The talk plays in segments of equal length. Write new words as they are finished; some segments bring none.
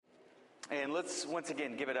And let's once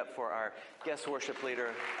again give it up for our guest worship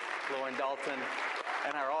leader, Lauren Dalton,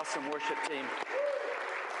 and our awesome worship team.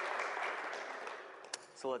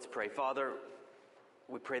 So let's pray. Father,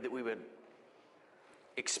 we pray that we would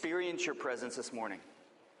experience your presence this morning.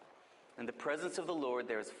 In the presence of the Lord,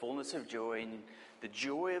 there is fullness of joy, and the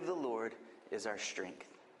joy of the Lord is our strength.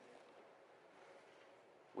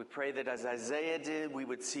 We pray that as Isaiah did, we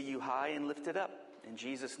would see you high and lifted up. In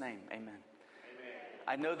Jesus' name, amen. Amen.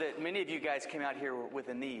 I know that many of you guys came out here with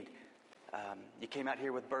a need. You came out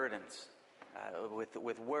here with burdens,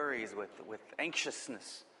 with worries, with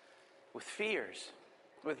anxiousness, with fears,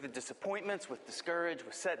 with the disappointments, with discouragement,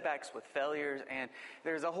 with setbacks, with failures. And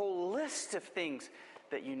there's a whole list of things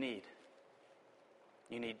that you need.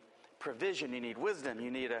 You need provision, you need wisdom,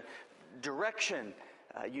 you need a direction,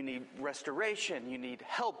 you need restoration, you need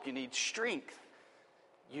help, you need strength,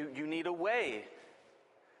 you need a way.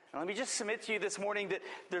 And let me just submit to you this morning that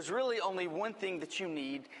there's really only one thing that you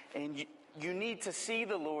need, and you need to see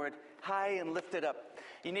the Lord high and lifted up.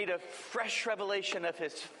 You need a fresh revelation of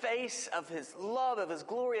His face, of His love, of His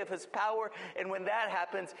glory, of His power. And when that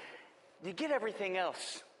happens, you get everything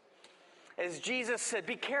else. As Jesus said,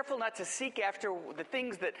 be careful not to seek after the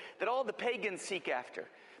things that all the pagans seek after.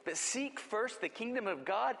 But seek first the kingdom of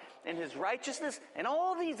God and His righteousness, and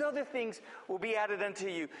all these other things will be added unto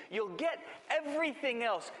you. You'll get everything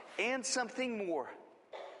else and something more.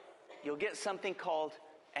 You'll get something called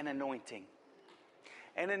an anointing.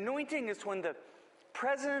 An anointing is when the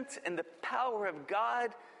presence and the power of God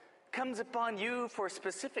comes upon you for a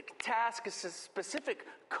specific task, a specific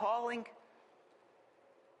calling.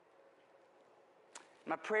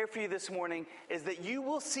 My prayer for you this morning is that you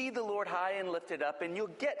will see the Lord high and lifted up, and you'll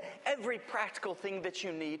get every practical thing that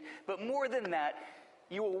you need. But more than that,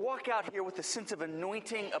 you will walk out here with a sense of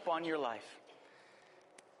anointing upon your life.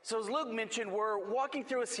 So as Luke mentioned, we're walking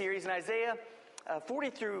through a series in Isaiah 40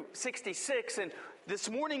 through 66, and this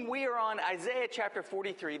morning we are on Isaiah chapter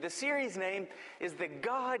 43. The series name is The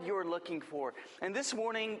God You're Looking For. And this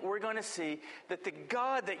morning we're going to see that the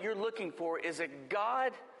God that you're looking for is a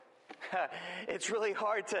God. It's really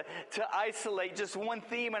hard to isolate just one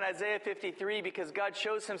theme in Isaiah 53 because God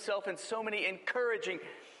shows Himself in so many encouraging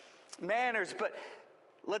manners. But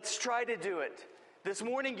let's try to do it. This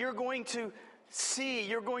morning you're going to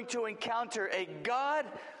encounter a God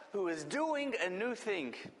who is doing a new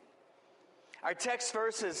thing. Our text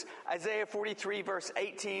verse is Isaiah 43, verse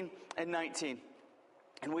 18 and 19.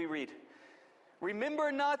 And we read,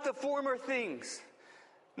 "Remember not the former things,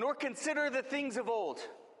 nor consider the things of old.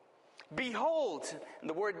 Behold," and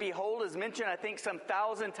the word behold is mentioned, I think, some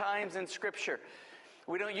 1,000 times in Scripture.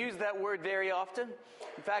 We don't use that word very often.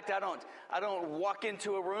 In fact, I don't walk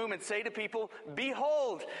into a room and say to people,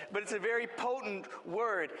 "Behold," but it's a very potent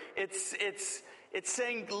word. It's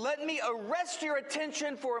saying, let me arrest your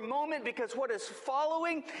attention for a moment because what is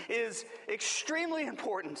following is extremely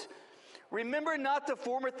important. "Remember not the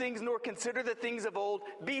former things, nor consider the things of old.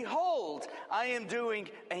 Behold, I am doing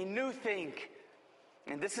a new thing."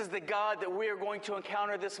 And this is the God that we are going to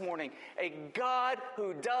encounter this morning. A God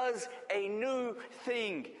who does a new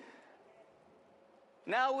thing.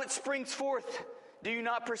 Now it springs forth. Do you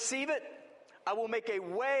not perceive it? I will make a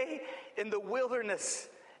way in the wilderness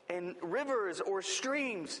and rivers or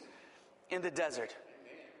streams in the desert.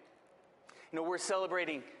 You know, we're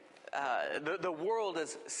celebrating, the world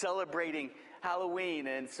is celebrating Halloween.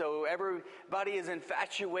 And so everybody is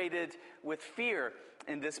infatuated with fear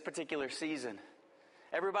in this particular season.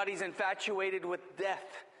 Everybody's infatuated with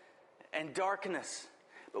death and darkness.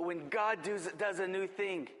 But when God does a new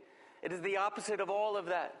thing, it is the opposite of all of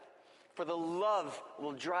that. For the love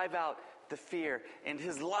will drive out the fear, and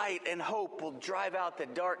His light and hope will drive out the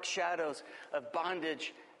dark shadows of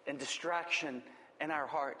bondage and distraction in our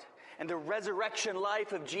heart. And the resurrection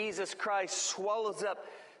life of Jesus Christ swallows up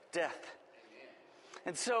death.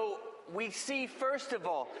 And so we see, first of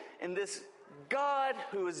all, in this God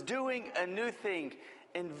who is doing a new thing,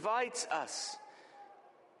 invites us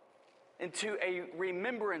into a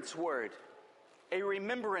remembrance word. A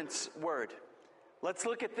remembrance word. Let's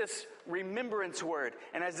look at this remembrance word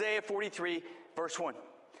in Isaiah 43, verse 1.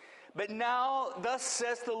 "But now, thus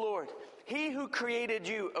says the Lord, He who created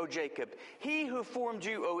you, O Jacob, He who formed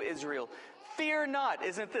you, O Israel, fear not."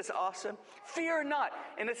 Isn't this awesome? Fear not.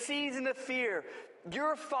 In a season of fear,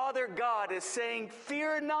 your Father God is saying,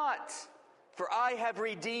 "Fear not, for I have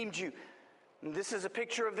redeemed you." And this is a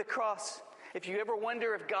picture of the cross. If you ever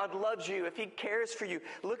wonder if God loves you, if He cares for you,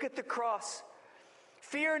 look at the cross.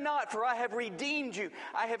 "Fear not, for I have redeemed you.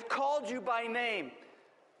 I have called you by name."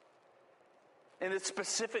 In this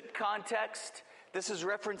specific context, this is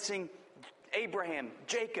referencing Abraham,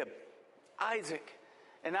 Jacob, Isaac.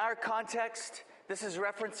 In our context, this is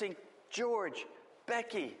referencing George,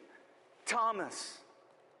 Becky, Thomas,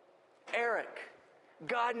 Eric.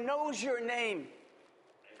 God knows your name.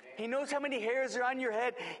 He knows how many hairs are on your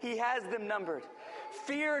head. He has them numbered.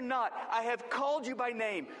 Fear not, I have called you by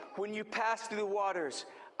name. When you pass through the waters,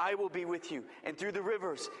 I will be with you. And through the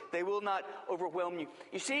rivers, they will not overwhelm you.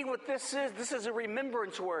 You see what this is? This is a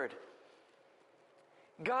remembrance word.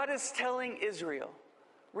 God is telling Israel,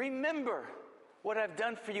 remember what I've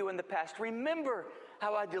done for you in the past. Remember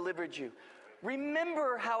how I delivered you.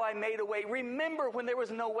 Remember how I made a way. Remember when there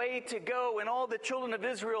was no way to go and all the children of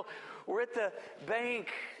Israel were at the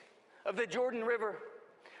bank of the Jordan River.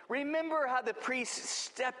 Remember how the priests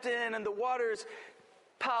stepped in and the waters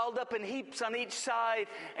piled up in heaps on each side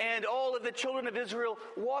and all of the children of Israel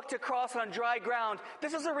walked across on dry ground.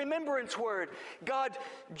 This is a remembrance word. God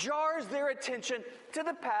jars their attention to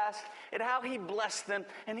the past and how He blessed them.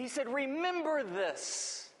 And He said, remember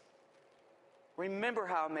this. Remember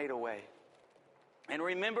how I made a way. And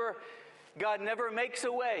remember, God never makes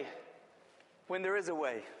a way when there is a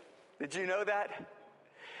way. Did you know that?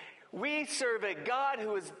 We serve a God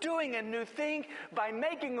who is doing a new thing by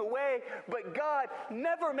making a way, but God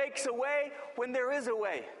never makes a way when there is a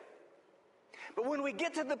way. But when we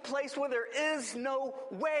get to the place where there is no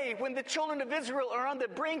way, when the children of Israel are on the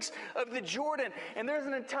brinks of the Jordan, and there's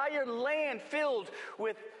an entire land filled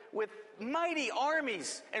with mighty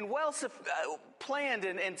armies and planned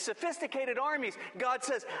and sophisticated armies, God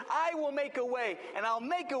says, I will make a way, and I'll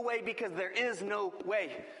make a way because there is no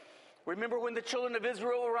way. Remember when the children of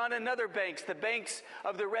Israel were on another banks, the banks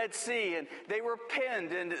of the Red Sea, and they were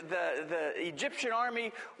pinned, and the Egyptian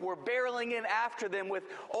army were barreling in after them with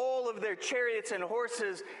all of their chariots and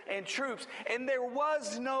horses and troops, and there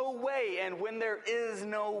was no way. And when there is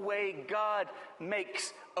no way, God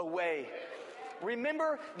makes a way.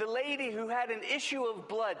 Remember the lady who had an issue of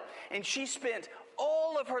blood, and she spent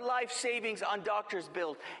all of her life savings on doctor's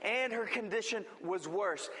bills, and her condition was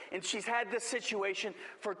worse. And she's had this situation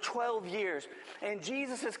for 12 years. And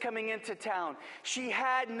Jesus is coming into town. She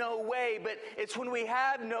had no way, but it's when we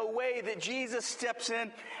have no way that Jesus steps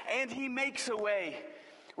in and He makes a way.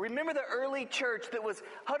 Remember the early church that was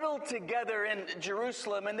huddled together in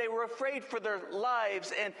Jerusalem, and they were afraid for their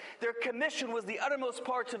lives, and their commission was the uttermost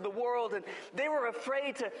parts of the world, and they were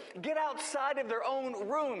afraid to get outside of their own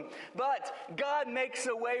room. But God makes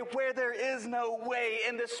a way where there is no way,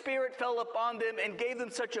 and the Spirit fell upon them and gave them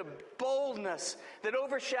such a boldness that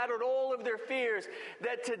overshadowed all of their fears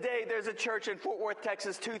that today there's a church in Fort Worth,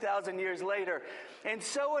 Texas, 2,000 years later. And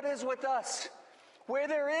so it is with us. Where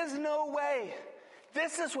there is no way,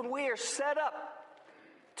 this is when we are set up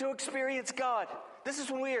to experience God. This is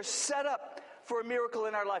when we are set up for a miracle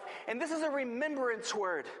in our life. And this is a remembrance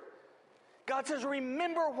word. God says,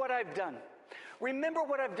 remember what I've done. Remember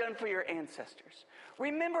what I've done for your ancestors.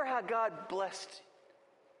 Remember how God blessed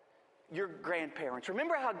your grandparents.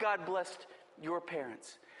 Remember how God blessed your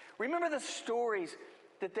parents. Remember the stories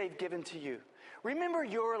that they've given to you. Remember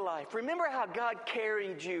your life. Remember how God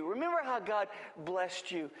carried you. Remember how God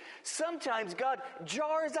blessed you. Sometimes God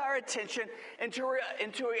jars our attention into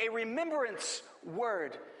a remembrance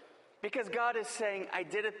word, because God is saying, I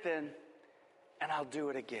did it then, and I'll do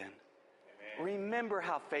it again. Amen. Remember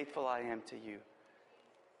how faithful I am to you.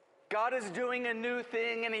 God is doing a new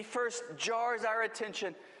thing, and He first jars our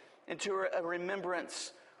attention into a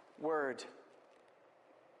remembrance word.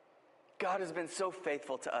 God has been so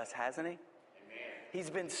faithful to us, hasn't He? He's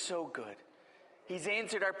been so good. He's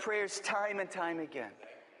answered our prayers time and time again.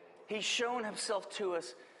 He's shown Himself to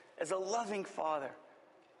us as a loving Father,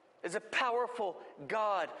 as a powerful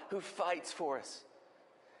God who fights for us,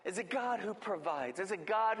 as a God who provides, as a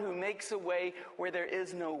God who makes a way where there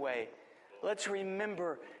is no way. Let's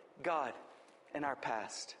remember God in our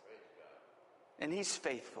past. And He's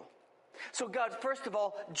faithful. So God, first of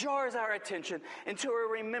all, jars our attention into a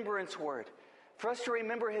remembrance word, for us to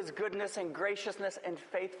remember His goodness and graciousness and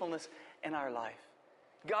faithfulness in our life.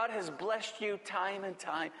 God has blessed you time and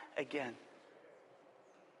time again.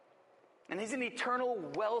 And He's an eternal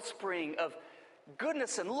wellspring of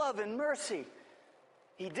goodness and love and mercy.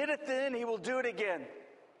 He did it then, He will do it again.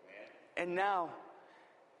 And now,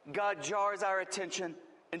 God jars our attention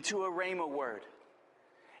into a rhema word.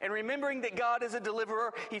 And remembering that God is a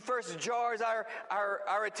deliverer, He first jars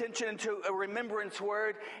our attention into a remembrance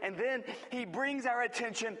word, and then He brings our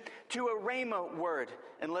attention to a rhema word.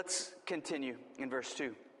 And let's continue in verse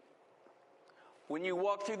 2. When you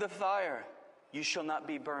walk through the fire, you shall not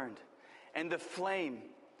be burned, and the flame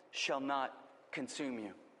shall not consume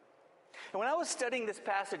you. And when I was studying this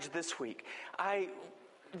passage this week, I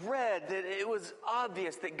read that it was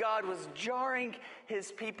obvious that God was jarring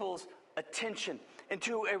his people's attention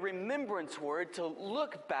into a remembrance word to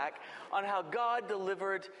look back on how God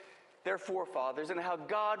delivered their forefathers and how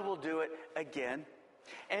God will do it again.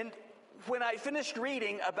 And when I finished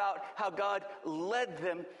reading about how God led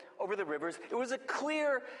them over the rivers, it was a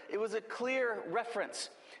clear reference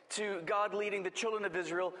to God leading the children of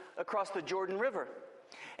Israel across the Jordan River.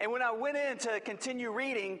 And when I went in to continue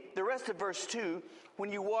reading the rest of verse 2,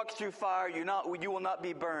 when you walk through fire, you will not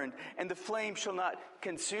be burned, and the flame shall not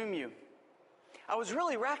consume you. I was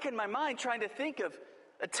really racking my mind trying to think of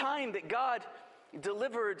a time that God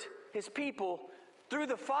delivered his people through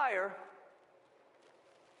the fire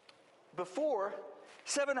before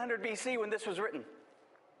 700 BC when this was written.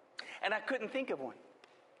 And I couldn't think of one.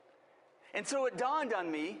 And so it dawned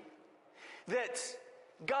on me that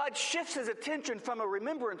God shifts his attention from a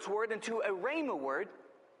remembrance word into a rhema word.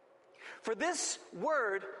 For this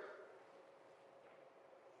word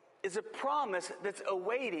is a promise that's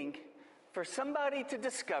awaiting for somebody to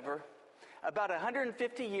discover about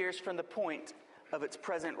 150 years from the point of its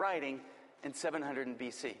present writing in 700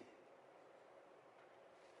 BC.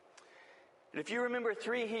 And if you remember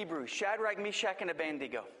 3 Hebrews, Shadrach, Meshach, and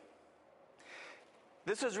Abednego,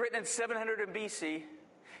 this was written in 700 BC.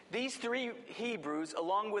 These 3 Hebrews,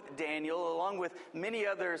 along with Daniel, along with many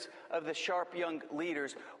others of the sharp young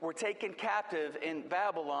leaders, were taken captive in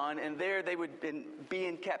Babylon, and there they would be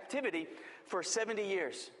in captivity for 70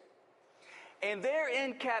 years. And there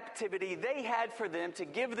in captivity, they had for them, to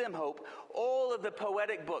give them hope, all of the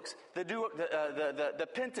poetic books, the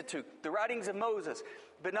Pentateuch, the writings of Moses.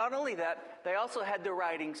 But not only that, they also had the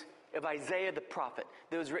writings of Isaiah the prophet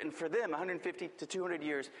that was written for them 150 to 200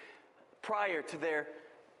 years prior to their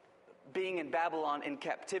being in Babylon in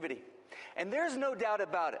captivity. And there's no doubt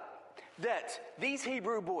about it that these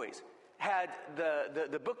Hebrew boys had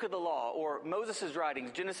the book of the law, or Moses'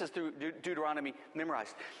 writings, Genesis through Deuteronomy,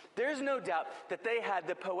 memorized. There's no doubt that they had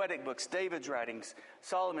the poetic books, David's writings,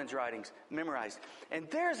 Solomon's writings, memorized. And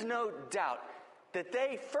there's no doubt that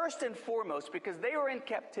they, first and foremost, because they were in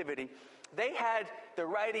captivity, they had the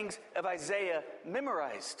writings of Isaiah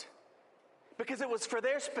memorized. Because it was for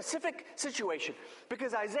their specific situation.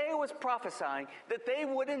 Because Isaiah was prophesying that they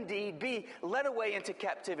would indeed be led away into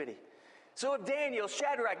captivity. So if Daniel,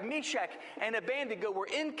 Shadrach, Meshach, and Abednego were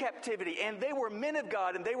in captivity, and they were men of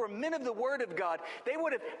God, and they were men of the Word of God, they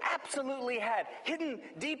would have absolutely had, hidden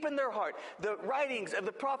deep in their heart, the writings of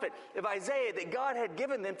the prophet of Isaiah that God had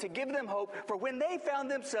given them to give them hope for when they found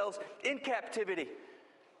themselves in captivity.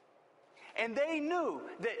 And they knew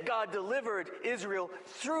that God delivered Israel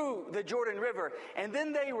through the Jordan River. And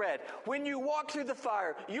then they read, when you walk through the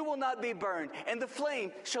fire, you will not be burned, and the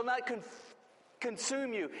flame shall not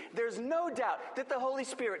consume you. There's no doubt that the Holy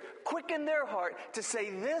Spirit quickened their heart to say,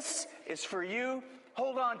 this is for you.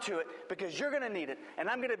 Hold on to it, because you're going to need it, and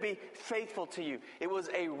I'm going to be faithful to you. It was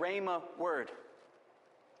a rhema word.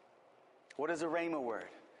 What is a rhema word?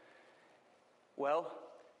 Well,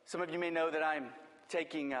 some of you may know that I'm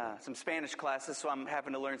taking some Spanish classes, so I'm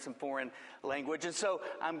having to learn some foreign language, and so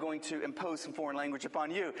I'm going to impose some foreign language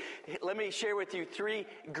upon you. Let me share with you 3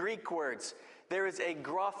 Greek words. There is a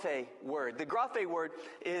graphe word. The graphe word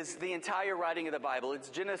is the entire writing of the Bible. It's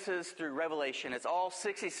Genesis through Revelation. It's all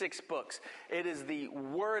 66 books. It is the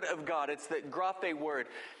Word of God. It's the graphe word.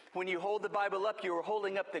 When you hold the Bible up, you are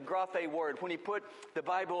holding up the graphe word. When you put the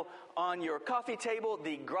Bible on your coffee table,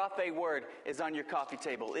 the graphe word is on your coffee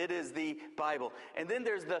table. It is the Bible. And then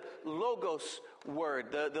there's the logos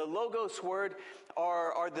word. The logos word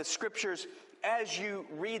are the scriptures as you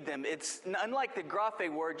read them. It's unlike the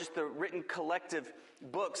graphe word, just the written collective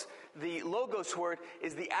books. The logos word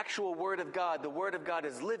is the actual Word of God. The Word of God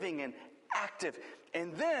is living and active.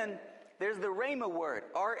 And then there's the rhema word,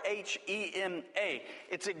 R-H-E-M-A.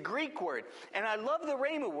 It's a Greek word. And I love the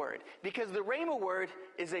rhema word because the rhema word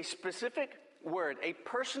is a specific word, a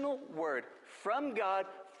personal word from God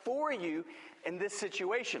for you in this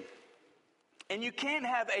situation. And you can't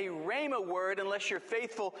have a rhema word unless you're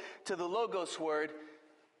faithful to the logos word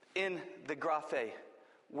in the graphe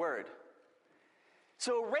word.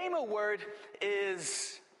 So a rhema word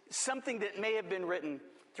is something that may have been written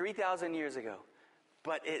 3,000 years ago,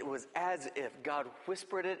 but it was as if God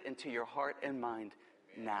whispered it into your heart and mind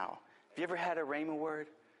now. Have you ever had a rhema word?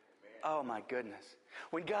 Oh my goodness.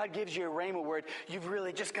 When God gives you a rhema word, you've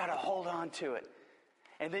really just got to hold on to it.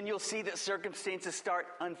 And then you'll see that circumstances start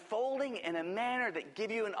unfolding in a manner that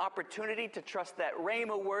give you an opportunity to trust that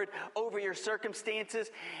rhema word over your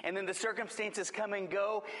circumstances. And then the circumstances come and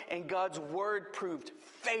go, and God's word proved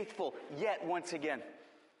faithful yet once again.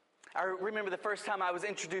 I remember the first time I was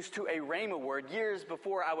introduced to a Rhema word, years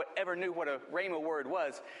before I ever knew what a Rhema word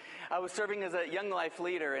was. I was serving as a Young Life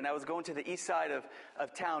leader, and I was going to the east side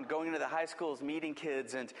of town, going into the high schools, meeting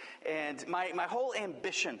kids, and my whole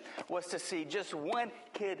ambition was to see just one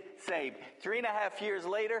kid saved. 3.5 years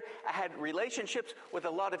later, I had relationships with a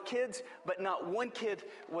lot of kids, but not one kid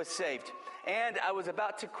was saved. And I was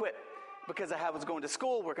about to quit, because I was going to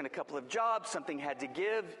school, working a couple of jobs, something had to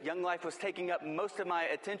give. Young Life was taking up most of my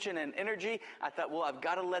attention and energy. I thought, well, I've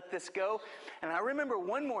got to let this go. And I remember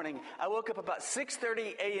one morning, I woke up about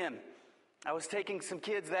 6:30 a.m. I was taking some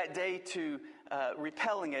kids that day to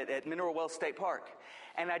rappelling at Mineral Wells State Park.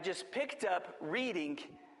 And I just picked up reading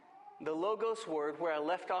the Logos word where I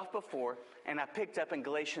left off before, and I picked up in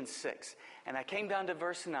Galatians 6. And I came down to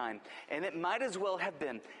verse 9, and it might as well have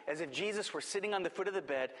been as if Jesus were sitting on the foot of the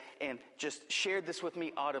bed and just shared this with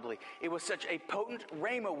me audibly. It was such a potent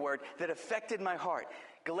rhema word that affected my heart.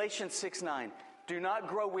 Galatians 6:9, do not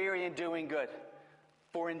grow weary in doing good,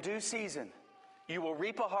 for in due season you will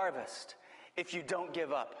reap a harvest if you don't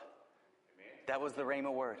give up. Amen. That was the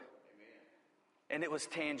rhema word. Amen. And it was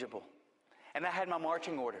tangible. And I had my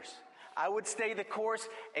marching orders. I would stay the course,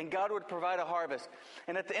 and God would provide a harvest.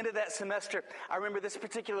 And at the end of that semester, I remember this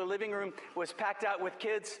particular living room was packed out with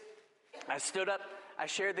kids. I stood up, I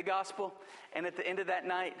shared the gospel, and at the end of that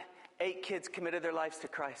night, 8 kids committed their lives to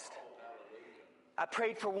Christ. I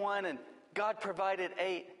prayed for one, and God provided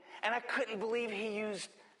 8. And I couldn't believe He used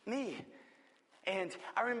me. And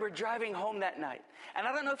I remember driving home that night. And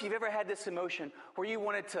I don't know if you've ever had this emotion where you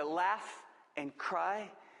wanted to laugh and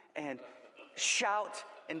cry and shout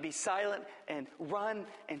and be silent and run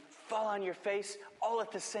and fall on your face all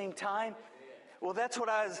at the same time. Well, that's what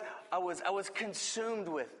I was consumed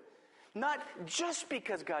with. Not just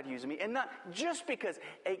because God used me, and not just because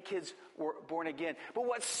 8 kids were born again, but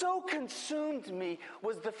what so consumed me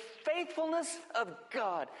was the faithfulness of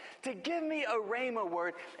God to give me a rhema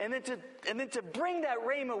word, and then to bring that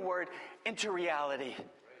rhema word into reality.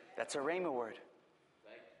 That's a rhema word.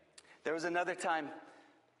 There was another time,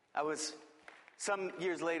 some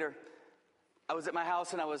years later, I was at my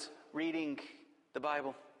house and I was reading the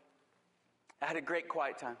Bible. I had a great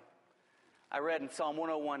quiet time. I read in Psalm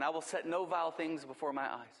 101, I will set no vile things before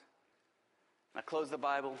my eyes. I closed the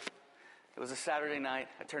Bible. It was a Saturday night.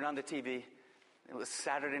 I turned on the TV. It was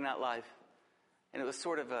Saturday Night Live. And it was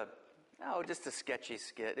sort of just a sketchy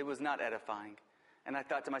skit. It was not edifying. And I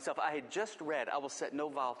thought to myself, I had just read, I will set no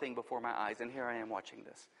vile thing before my eyes. And here I am watching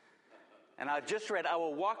this. And I just read, I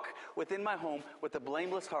will walk within my home with a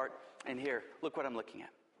blameless heart. And here, look what I'm looking at.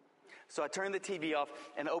 So I turned the TV off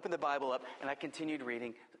and opened the Bible up, and I continued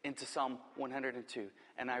reading into Psalm 102.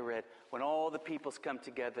 And I read, when all the peoples come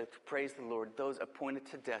together to praise the Lord, those appointed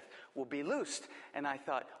to death will be loosed. And I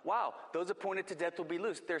thought, wow, those appointed to death will be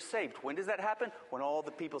loosed. They're saved. When does that happen? When all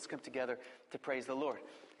the peoples come together to praise the Lord.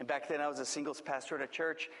 And back then I was a singles pastor at a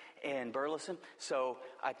church in Burleson. So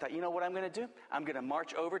I thought, you know what I'm going to do? I'm going to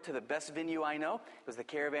march over to the best venue I know. It was the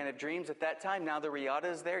Caravan of Dreams at that time. Now the Riata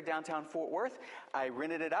is there, downtown Fort Worth. I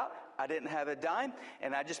rented it out. I didn't have a dime.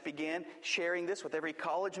 And I just began sharing this with every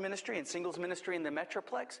college ministry and singles ministry in the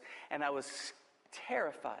Metroplex. And I was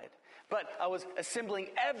terrified. But I was assembling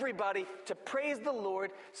everybody to praise the Lord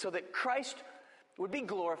so that Christ would be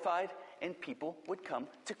glorified and people would come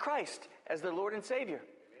to Christ as their Lord and Savior.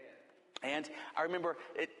 And I remember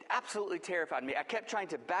it absolutely terrified me. I kept trying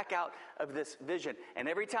to back out of this vision. And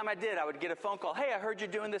every time I did, I would get a phone call. Hey, I heard you're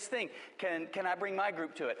doing this thing. Can I bring my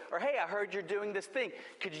group to it? Or, hey, I heard you're doing this thing.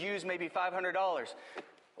 Could you use maybe $500?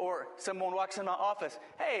 Or someone walks in my office.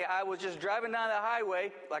 Hey, I was just driving down the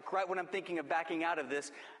highway. Like right when I'm thinking of backing out of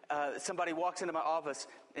this, somebody walks into my office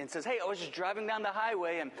and says, hey, I was just driving down the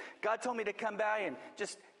highway and God told me to come by and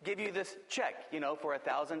just give you this check, for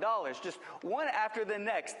 $1,000. Just one after the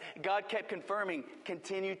next, God kept confirming,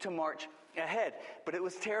 continue to march ahead. But it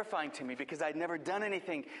was terrifying to me because I'd never done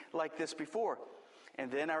anything like this before. And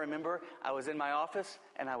then I remember I was in my office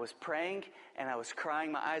and I was praying and I was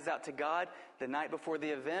crying my eyes out to God the night before the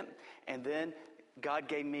event. And then God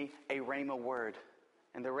gave me a rhema word.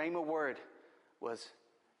 And the rhema word was,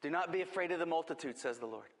 do not be afraid of the multitude, says the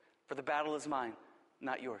Lord, for the battle is mine,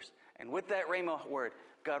 not yours. And with that rhema word,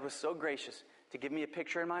 God was so gracious to give me a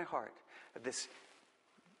picture in my heart of this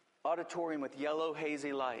auditorium with yellow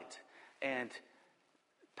hazy light and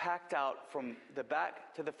packed out from the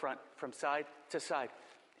back to the front, from side to side.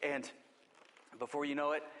 And before you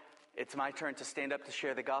know it, it's my turn to stand up to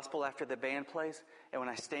share the gospel after the band plays. And when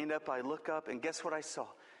I stand up, I look up, and guess what I saw?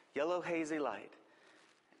 Yellow hazy light.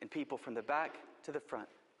 And people from the back to the front,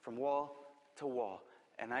 from wall to wall.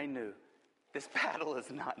 And I knew This battle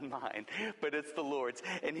is not mine, but it's the Lord's.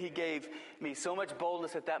 And he gave me so much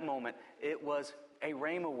boldness at that moment. It was a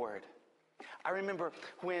rhema word. I remember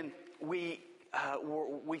when we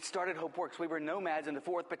started Hope Works. We were nomads in the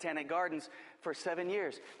 4th Botanic Gardens for 7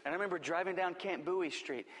 years. And I remember driving down Camp Bowie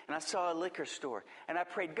Street, and I saw a liquor store. And I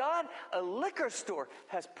prayed, God, a liquor store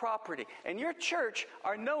has property. And your church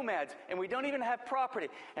are nomads, and we don't even have property.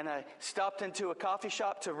 And I stopped into a coffee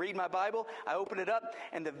shop to read my Bible. I opened it up,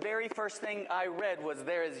 and the very first thing I read was,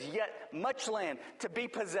 there is yet much land to be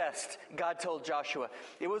possessed, God told Joshua.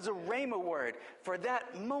 It was a rhema word for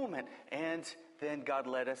that moment. And then God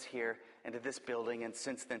led us here into this building, and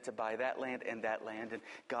since then to buy that land, and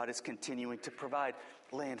God is continuing to provide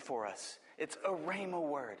land for us. It's a rhema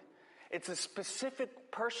word. It's a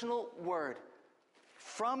specific personal word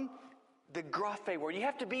from the Graphe word. You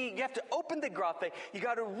have to open the Graphe. You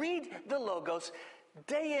got to read the Logos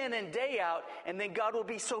day in and day out, and then God will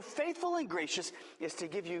be so faithful and gracious as to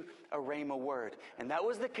give you a rhema word. And that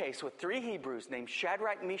was the case with 3 Hebrews named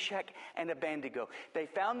Shadrach, Meshach, and Abednego. They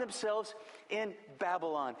found themselves in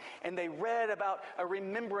Babylon, and they read about a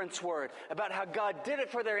remembrance word, about how God did it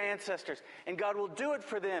for their ancestors, and God will do it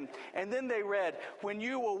for them. And then they read, when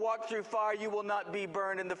you will walk through fire, you will not be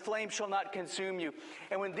burned, and the flame shall not consume you.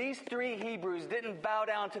 And when these 3 Hebrews didn't bow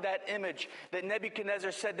down to that image that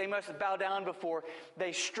Nebuchadnezzar said they must bow down before,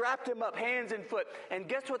 they strapped them up hands and foot, and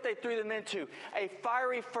guess what they threw them into? A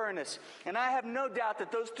fiery furnace. And I have no doubt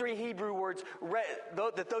that those 3 Hebrews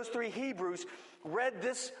read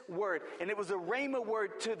this word, and it was a rhema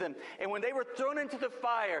word to them. And when they were thrown into the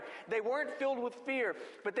fire, they weren't filled with fear,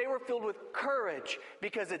 but they were filled with courage,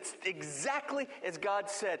 because it's exactly as God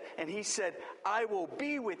said. And he said, I will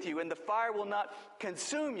be with you, and the fire will not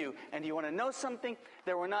consume you. And you want to know something?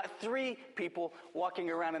 There were not 3 people walking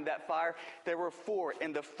around in that fire. There were 4.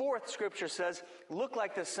 And the 4th, scripture says, looked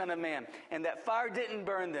like the Son of Man. And that fire didn't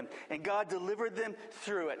burn them. And God delivered them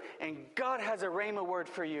through it. And God has a rhema word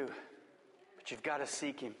for you. But you've got to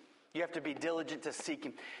seek him. You have to be diligent to seek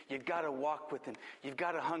him. You've got to walk with him. You've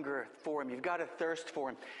got to hunger for him. You've got to thirst for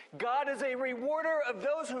him. God is a rewarder of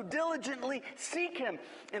those who diligently seek him.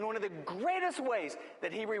 And one of the greatest ways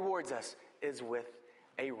that he rewards us is with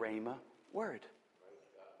a rhema word.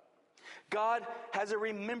 God has a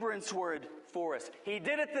remembrance word for us. He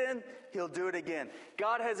did it then, he'll do it again.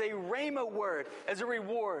 God has a rhema word as a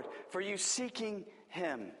reward for you seeking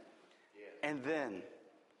him. And then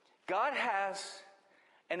God has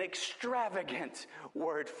an extravagant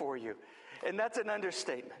word for you. And that's an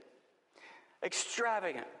understatement.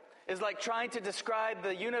 Extravagant is like trying to describe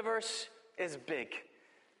the universe as big.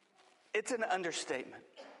 It's an understatement.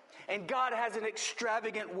 And God has an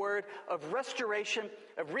extravagant word of restoration,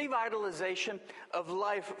 of revitalization, of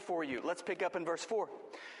life for you. Let's pick up in verse 4.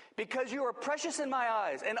 Because you are precious in my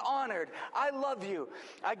eyes and honored, I love you.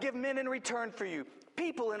 I give men in return for you,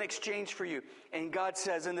 people in exchange for you. And God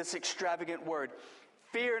says in this extravagant word,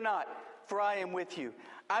 fear not, for I am with you.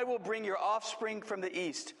 I will bring your offspring from the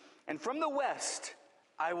east, and from the west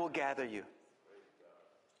I will gather you.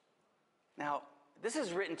 Now, this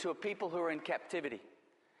is written to a people who are in captivity.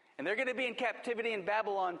 And they're going to be in captivity in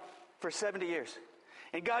Babylon for 70 years.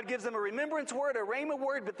 And God gives them a remembrance word, a rhema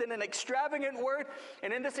word, but then an extravagant word.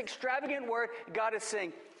 And in this extravagant word, God is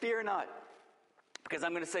saying, fear not. Because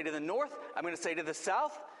I'm going to say to the north, I'm going to say to the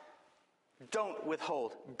south, don't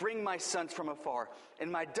withhold. Bring my sons from afar,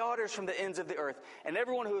 and my daughters from the ends of the earth, and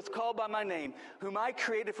everyone who is called by my name, whom I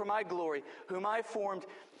created for my glory, whom I formed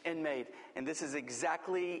and made. And this is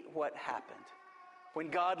exactly what happened when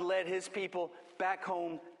God led his people back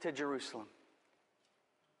home to Jerusalem.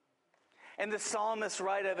 And the psalmist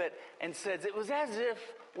writes of it and says, it was as if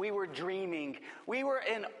we were dreaming. We were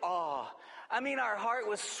in awe. I mean, our heart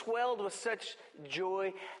was swelled with such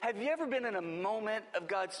joy. Have you ever been in a moment of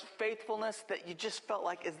God's faithfulness that you just felt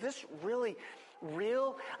like, is this really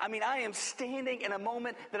real? I mean, I am standing in a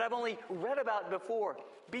moment that I've only read about before,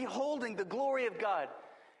 beholding the glory of God,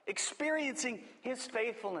 experiencing his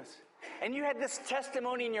faithfulness. And you had this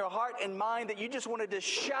testimony in your heart and mind that you just wanted to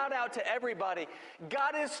shout out to everybody.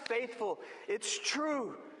 God is faithful. It's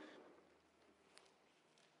true.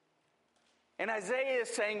 And Isaiah is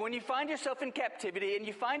saying, when you find yourself in captivity and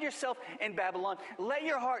you find yourself in Babylon, let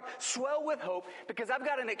your heart swell with hope, because I've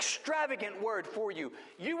got an extravagant word for you.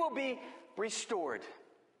 You will be restored.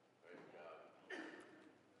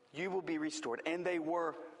 You will be restored. And they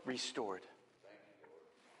were restored.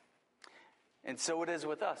 And so it is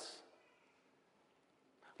with us.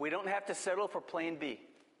 We don't have to settle for plan B.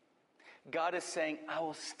 God is saying, I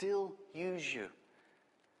will still use you.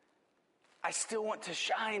 I still want to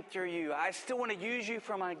shine through you. I still want to use you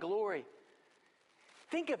for my glory.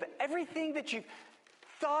 Think of everything that you've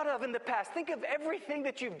thought of in the past. Think of everything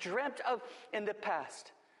that you've dreamt of in the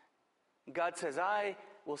past. God says, I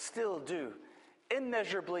will still do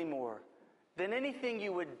immeasurably more than anything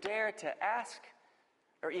you would dare to ask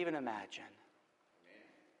or even imagine.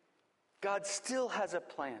 God still has a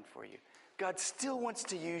plan for you. God still wants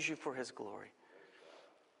to use you for His glory.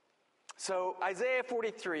 So Isaiah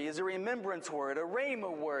 43 is a remembrance word, a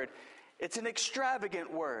rhema word. It's an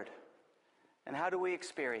extravagant word. And how do we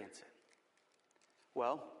experience it?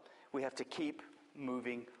 Well, we have to keep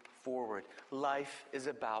moving forward. Life is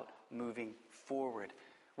about moving forward.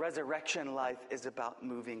 Resurrection life is about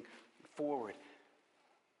moving forward.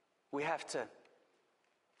 We have to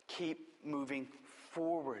keep moving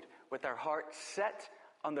forward with our heart set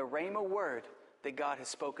on the rhema word that God has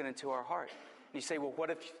spoken into our heart. And you say, well, what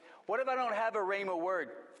if I don't have a rhema word?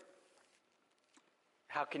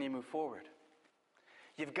 How can you move forward?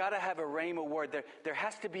 You've got to have a rhema word. There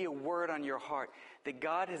has to be a word on your heart that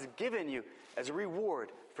God has given you as a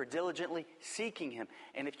reward for diligently seeking Him.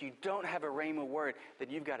 And if you don't have a rhema word, then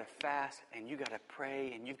you've got to fast and you've got to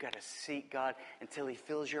pray and you've got to seek God until He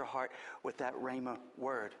fills your heart with that rhema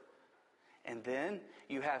word. And then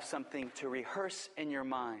you have something to rehearse in your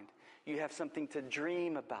mind. You have something to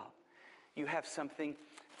dream about. You have something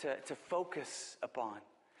to focus upon.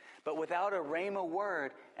 But without a rhema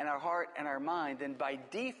word in our heart and our mind, then by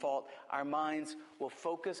default, our minds will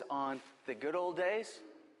focus on the good old days,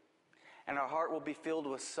 and our heart will be filled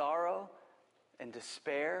with sorrow and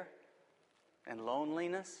despair and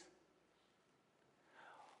loneliness.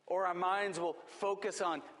 Or our minds will focus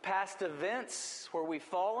on past events where we've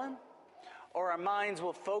fallen, or our minds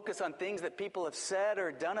will focus on things that people have said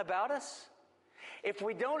or done about us. If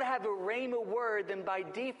we don't have a rhema word, then by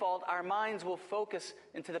default, our minds will focus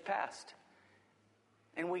into the past.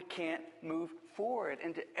 And we can't move forward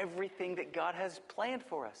into everything that God has planned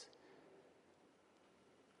for us.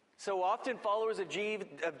 So often, followers of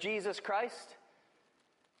Jesus Christ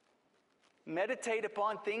meditate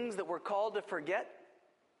upon things that we're called to forget.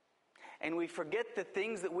 And we forget the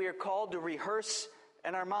things that we are called to rehearse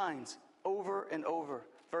in our minds over and over.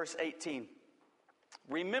 Verse 18.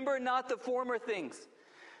 Remember not the former things,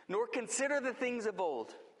 nor consider the things of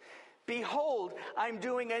old. Behold, I'm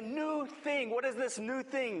doing a new thing. What is this new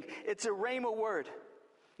thing? It's a rhema word.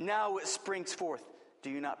 Now it springs forth. Do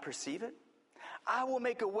you not perceive it? I will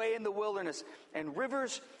make a way in the wilderness and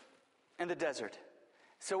rivers in the desert.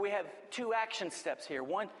 So we have two action steps here.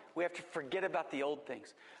 One, we have to forget about the old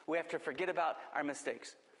things. We have to forget about our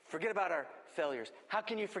mistakes. Forget about our failures. How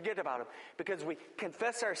can you forget about them? Because we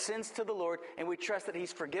confess our sins to the Lord and we trust that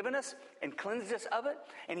He's forgiven us and cleansed us of it,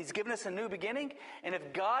 and He's given us a new beginning. And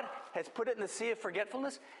if God has put it in the sea of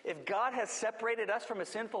forgetfulness, if God has separated us from a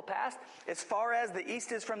sinful past as far as the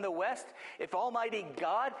east is from the west, if Almighty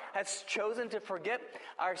God has chosen to forget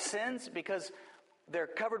our sins because they're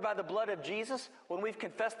covered by the blood of Jesus when we've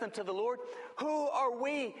confessed them to the Lord, who are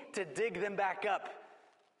we to dig them back up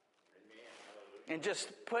and just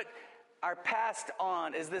put our past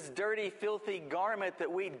on as this dirty, filthy garment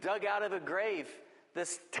that we dug out of a grave,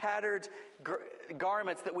 this tattered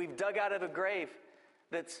garments that we've dug out of a grave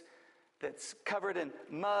that's covered in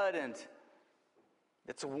mud and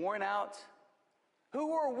that's worn out?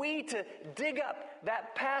 Who are we to dig up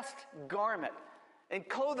that past garment and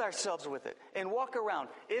clothe ourselves with it and walk around?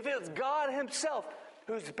 If it's God Himself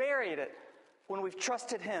who's buried it when we've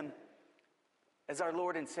trusted Him as our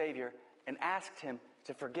Lord and Savior and asked Him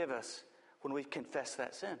to forgive us when we've confessed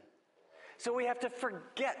that sin. So we have to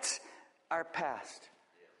forget our past.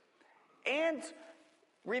 And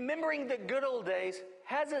remembering the good old days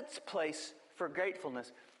has its place for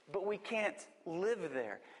gratefulness, but we can't live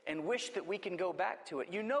there and wish that we can go back to it.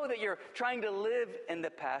 You know that you're trying to live in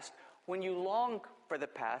the past when you long for the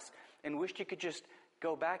past and wish you could just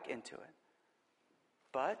go back into it.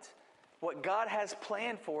 But what God has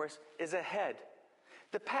planned for us is ahead.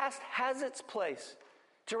 The past has its place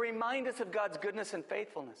to remind us of God's goodness and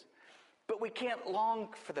faithfulness. But we can't long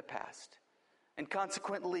for the past and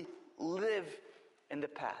consequently live in the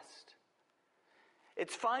past.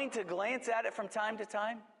 It's fine to glance at it from time to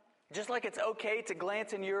time, just like it's okay to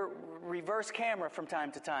glance in your reverse camera from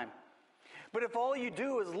time to time. But if all you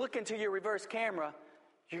do is look into your reverse camera,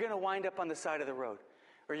 you're going to wind up on the side of the road,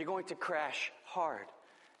 or you're going to crash hard.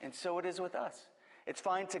 And so it is with us. It's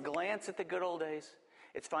fine to glance at the good old days.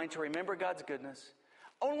 It's fine to remember God's goodness.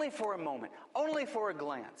 only for a moment, only for a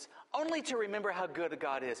glance, only to remember how good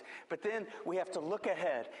God is. But then we have to look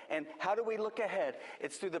ahead. And how do we look ahead?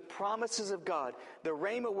 It's through the promises of God, the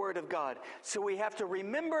Rhema word of God. So we have to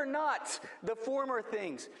remember not the former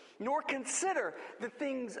things, nor consider the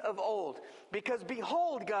things of old. Because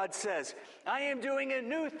behold, God says, I am doing a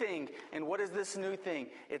new thing. And what is this new thing?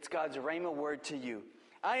 It's God's Rhema word to you.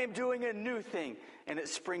 I am doing a new thing, and it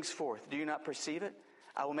springs forth. Do you not perceive it?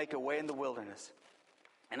 I will make a way in the wilderness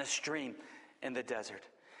and a stream in the desert.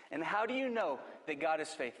 And how do you know that God is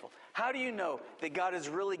faithful? How do you know that God is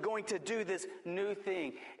really going to do this new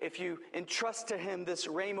thing? If you entrust to Him this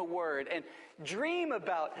Rhema word and dream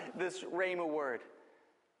about this Rhema word.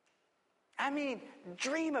 I mean,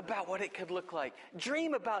 dream about what it could look like.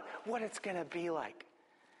 Dream about what it's going to be like.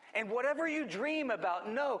 And whatever you dream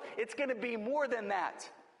about, know it's going to be more than that.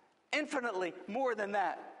 Infinitely more than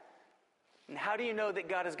that. And how do you know that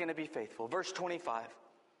God is going to be faithful? Verse 25.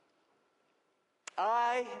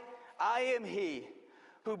 I am He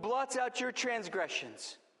who blots out your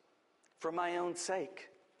transgressions for my own sake.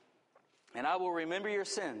 And I will remember your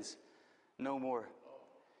sins no more.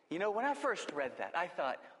 You know, when I first read that, I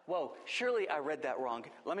thought, whoa, surely I read that wrong.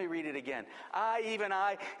 Let me read it again. Even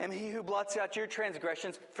I, am He who blots out your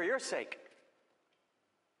transgressions for your sake.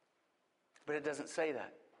 But it doesn't say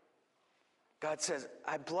that. God says,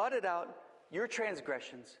 I blotted out your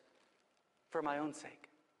transgressions for my own sake.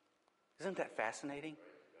 Isn't that fascinating?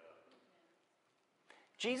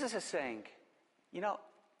 Jesus is saying, you know,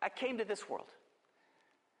 I came to this world.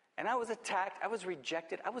 And I was attacked. I was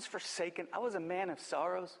rejected. I was forsaken. I was a man of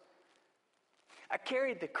sorrows. I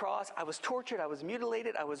carried the cross. I was tortured. I was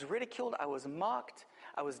mutilated. I was ridiculed. I was mocked.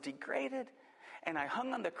 I was degraded. And I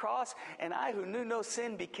hung on the cross. And I, who knew no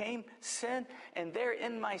sin, became sin. And there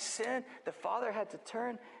in my sin, the Father had to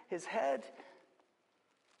turn His head.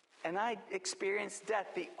 And I experienced death.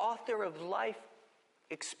 The author of life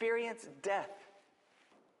experienced death.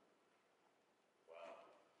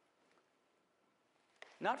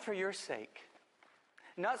 Not for your sake.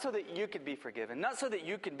 Not so that you could be forgiven. Not so that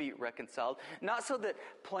you could be reconciled. Not so that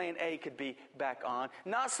plan A could be back on.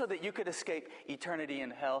 Not so that you could escape eternity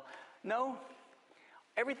in hell. No.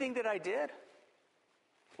 Everything that I did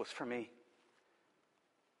was for me.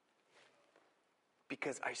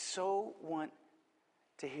 Because I so want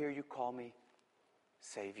to hear you call me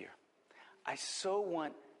Savior. I so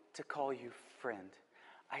want to call you friend.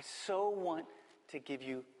 I so want to give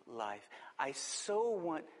you life. I so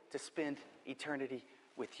want to spend eternity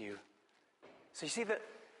with you. So you see that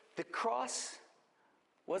the cross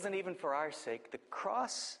wasn't even for our sake. The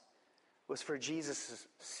cross was for Jesus'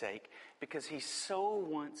 sake because He so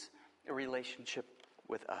wants a relationship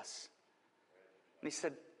with us. And He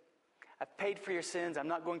said, I've paid for your sins. I'm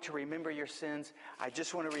not going to remember your sins. I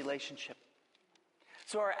just want a relationship.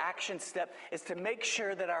 So our action step is to make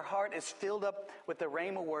sure that our heart is filled up with the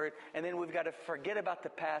Rhema word, and then we've got to forget about the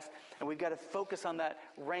past, and we've got to focus on that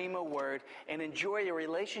Rhema word and enjoy a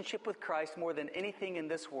relationship with Christ more than anything in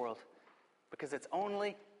this world, because it's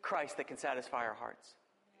only Christ that can satisfy our hearts.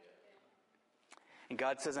 And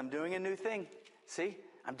God says, I'm doing a new thing. See,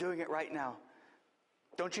 I'm doing it right now.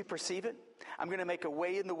 Don't you perceive it? I'm going to make a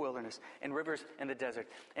way in the wilderness and rivers in the desert.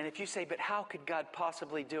 And if you say, but how could God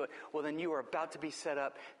possibly do it? Well, then you are about to be set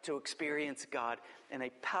up to experience God in a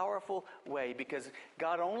powerful way, because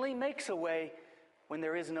God only makes a way when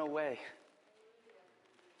there is no way.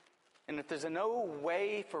 And if there's no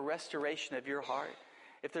way for restoration of your heart,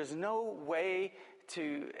 if there's no way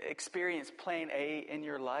to experience plan A in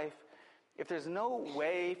your life, if there's no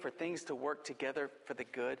way for things to work together for the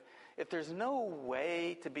good, if there's no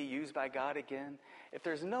way to be used by God again, if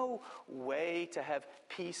there's no way to have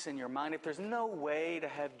peace in your mind, if there's no way to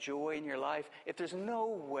have joy in your life, if there's no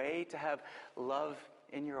way to have love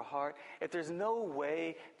in your heart, if there's no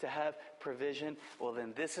way to have provision, well,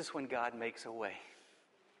 then this is when God makes a way.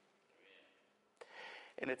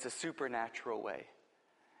 And it's a supernatural way.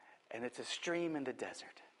 And it's a stream in the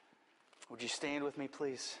desert. Would you stand with me,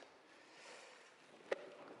 please?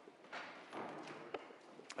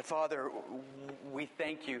 Father, we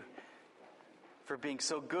thank you for being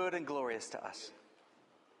so good and glorious to us,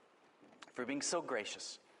 for being so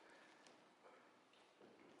gracious.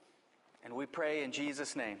 And we pray in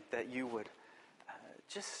Jesus' name that you would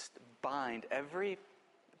just bind every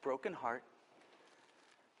broken heart,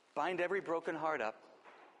 bind every broken heart up,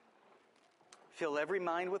 fill every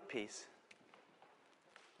mind with peace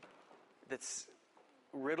that's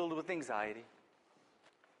riddled with anxiety,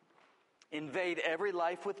 invade every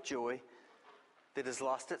life with joy that has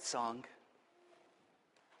lost its song.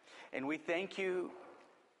 And we thank you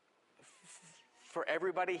for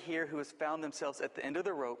everybody here who has found themselves at the end of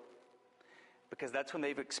the rope, because that's when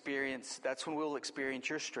we'll experience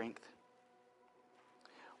your strength.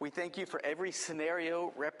 We thank you for every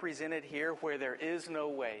scenario represented here where there is no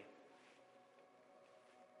way,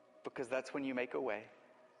 because that's when you make a way.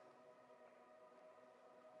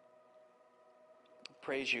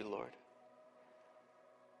 Praise you, Lord.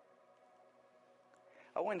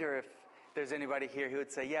 I wonder if there's anybody here who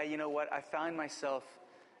would say, yeah, you know what? I find myself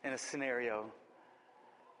in a scenario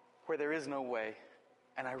where there is no way,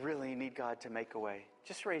 and I really need God to make a way.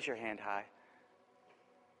 Just raise your hand high.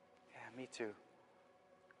 Yeah, me too.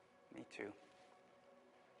 Me too.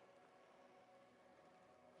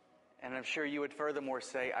 And I'm sure you would furthermore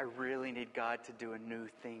say, I really need God to do a new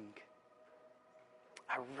thing.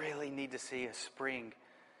 I really need to see a spring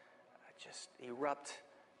just erupt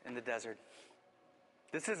in the desert.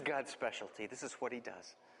 This is God's specialty. This is what He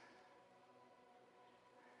does.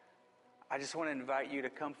 I just want to invite you to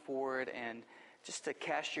come forward and just to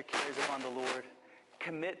cast your cares upon the Lord.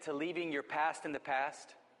 Commit to leaving your past in the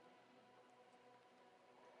past.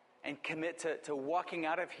 And commit to walking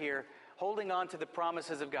out of here holding on to the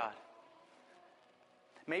promises of God.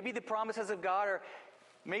 Maybe the promises of God are,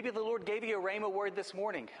 maybe the Lord gave you a rhema word this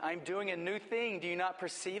morning. I'm doing a new thing. Do you not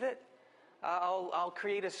perceive it? I'll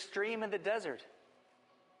create a stream in the desert.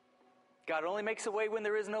 God only makes a way when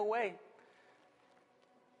there is no way.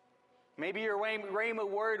 Maybe your rhema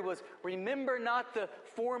word was, remember not the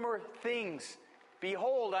former things.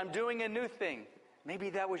 Behold, I'm doing a new thing.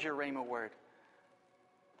 Maybe that was your rhema word.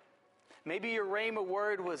 Maybe your rhema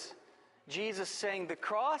word was Jesus saying, the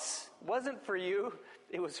cross wasn't for you,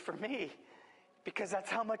 it was for me. Because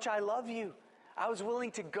that's how much I love you. I was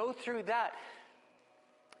willing to go through that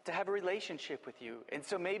to have a relationship with you. And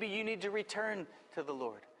so maybe you need to return to the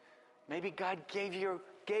Lord. Maybe God gave you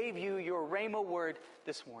your rhema word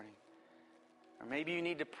this morning. Or maybe you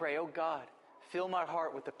need to pray, oh God, fill my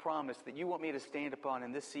heart with the promise that you want me to stand upon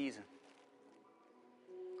in this season.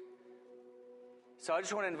 So I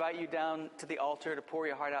just want to invite you down to the altar to pour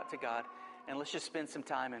your heart out to God. And let's just spend some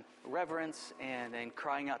time in reverence and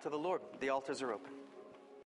crying out to the Lord. The altars are open.